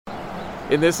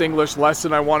In this English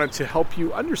lesson, I wanted to help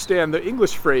you understand the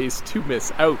English phrase to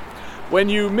miss out. When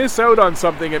you miss out on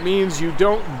something, it means you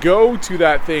don't go to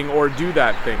that thing or do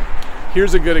that thing.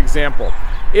 Here's a good example.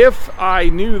 If I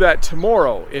knew that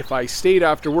tomorrow, if I stayed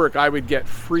after work, I would get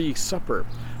free supper,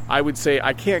 I would say,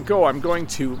 I can't go, I'm going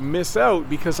to miss out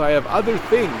because I have other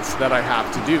things that I have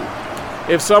to do.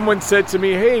 If someone said to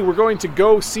me, hey, we're going to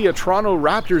go see a Toronto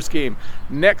Raptors game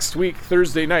next week,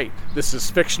 Thursday night. This is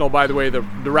fictional, by the way. The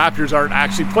Raptors aren't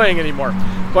actually playing anymore.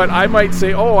 But I might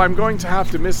say, oh, I'm going to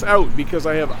have to miss out because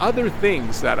I have other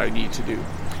things that I need to do.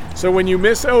 So when you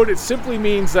miss out, it simply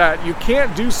means that you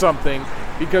can't do something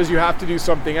because you have to do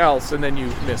something else, and then you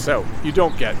miss out. You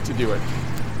don't get to do it.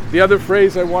 The other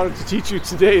phrase I wanted to teach you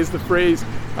today is the phrase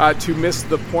to miss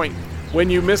the point. When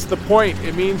you miss the point,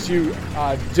 it means you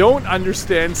don't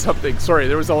understand something. Sorry,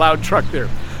 there was a loud truck there.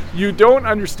 You don't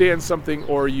understand something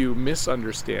or you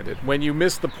misunderstand it. When you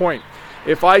miss the point.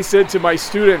 If I said to my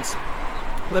students,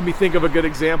 let me think of a good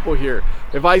example here.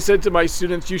 If I said to my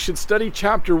students, you should study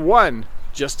chapter 1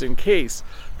 just in case,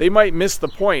 they might miss the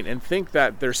point and think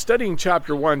that they're studying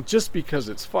chapter 1 just because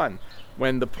it's fun,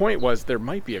 when the point was there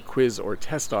might be a quiz or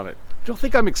test on it. I don't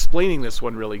think I'm explaining this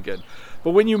one really good.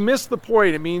 But when you miss the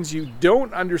point, it means you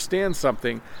don't understand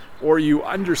something or you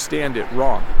understand it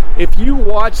wrong. If you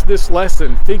watch this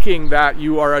lesson thinking that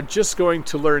you are just going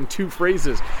to learn 2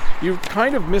 phrases, you've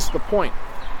kind of missed the point.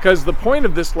 Because the point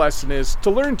of this lesson is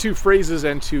to learn 2 phrases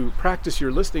and to practice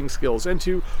your listening skills and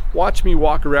to watch me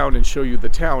walk around and show you the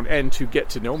town and to get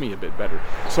to know me a bit better.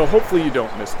 So hopefully you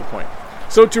don't miss the point.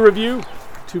 So to review,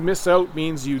 to miss out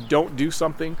means you don't do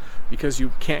something because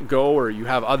you can't go or you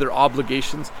have other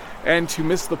obligations. And to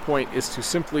miss the point is to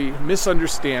simply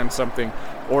misunderstand something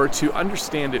or to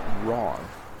understand it wrong.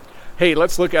 Hey,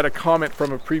 let's look at a comment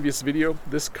from a previous video.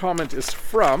 This comment is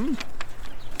from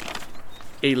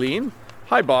Aileen.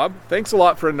 Hi Bob, thanks a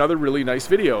lot for another really nice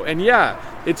video. And yeah,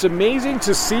 it's amazing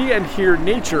to see and hear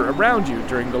nature around you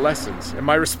during the lessons. And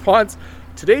my response,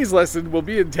 today's lesson will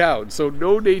be in town, so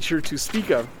no nature to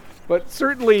speak of. But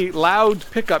certainly loud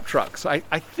pickup trucks. I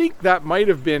think that might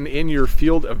have been in your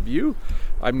field of view.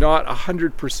 I'm not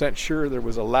 100% sure there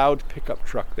was a loud pickup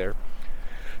truck there.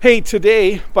 Hey,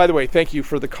 today, by the way, thank you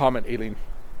for the comment, Aileen.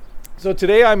 So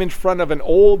today I'm in front of an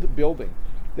old building.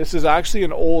 This is actually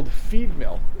an old feed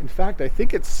mill. In fact, I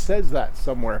think it says that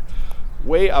somewhere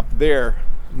way up there.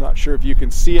 I'm not sure if you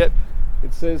can see it.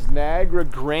 It says Niagara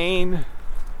Grain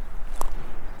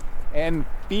and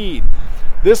Feed.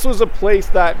 This was a place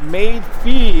that made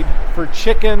feed for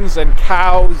chickens and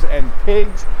cows and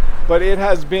pigs, but it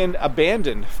has been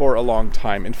abandoned for a long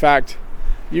time. In fact,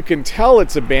 you can tell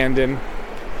it's abandoned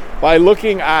by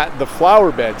looking at the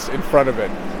flower beds in front of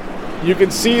it. You can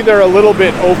see they're a little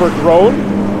bit overgrown.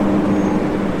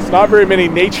 It's not very many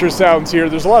nature sounds here.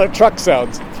 There's a lot of truck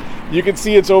sounds. You can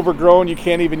see it's overgrown. You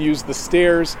can't even use the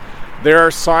stairs. There are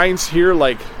signs here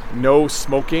like no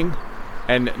smoking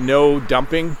and no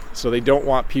dumping, so they don't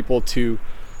want people to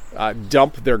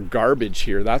dump their garbage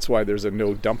here. That's why there's a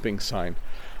no dumping sign.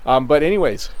 But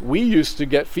anyways, we used to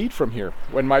get feed from here.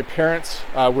 When my parents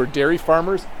were dairy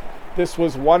farmers, this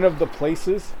was one of the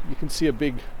places. You can see a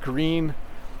big green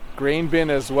grain bin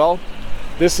as well.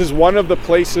 This is one of the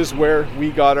places where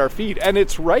we got our feed. And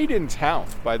it's right in town,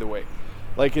 by the way.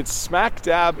 Like it's smack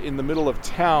dab in the middle of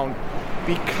town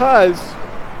because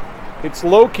it's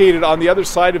located on the other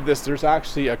side of this. There's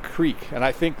actually a creek, and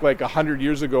I think like 100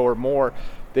 years ago or more,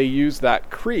 they used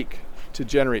that creek to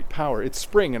generate power. It's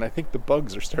spring, and I think the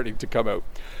bugs are starting to come out.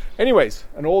 Anyways,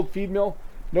 an old feed mill,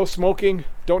 no smoking,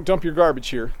 don't dump your garbage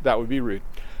here. That would be rude.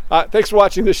 Thanks for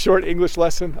watching this short English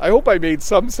lesson. I hope I made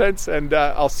some sense, and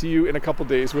I'll see you in a couple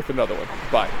days with another one.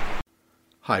 Bye.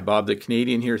 Hi, Bob the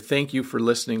Canadian here. Thank you for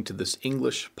listening to this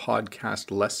English podcast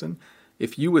lesson.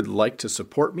 If you would like to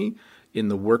support me in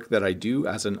the work that I do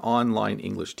as an online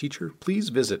English teacher, please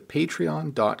visit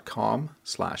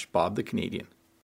patreon.com/Bob the Canadian.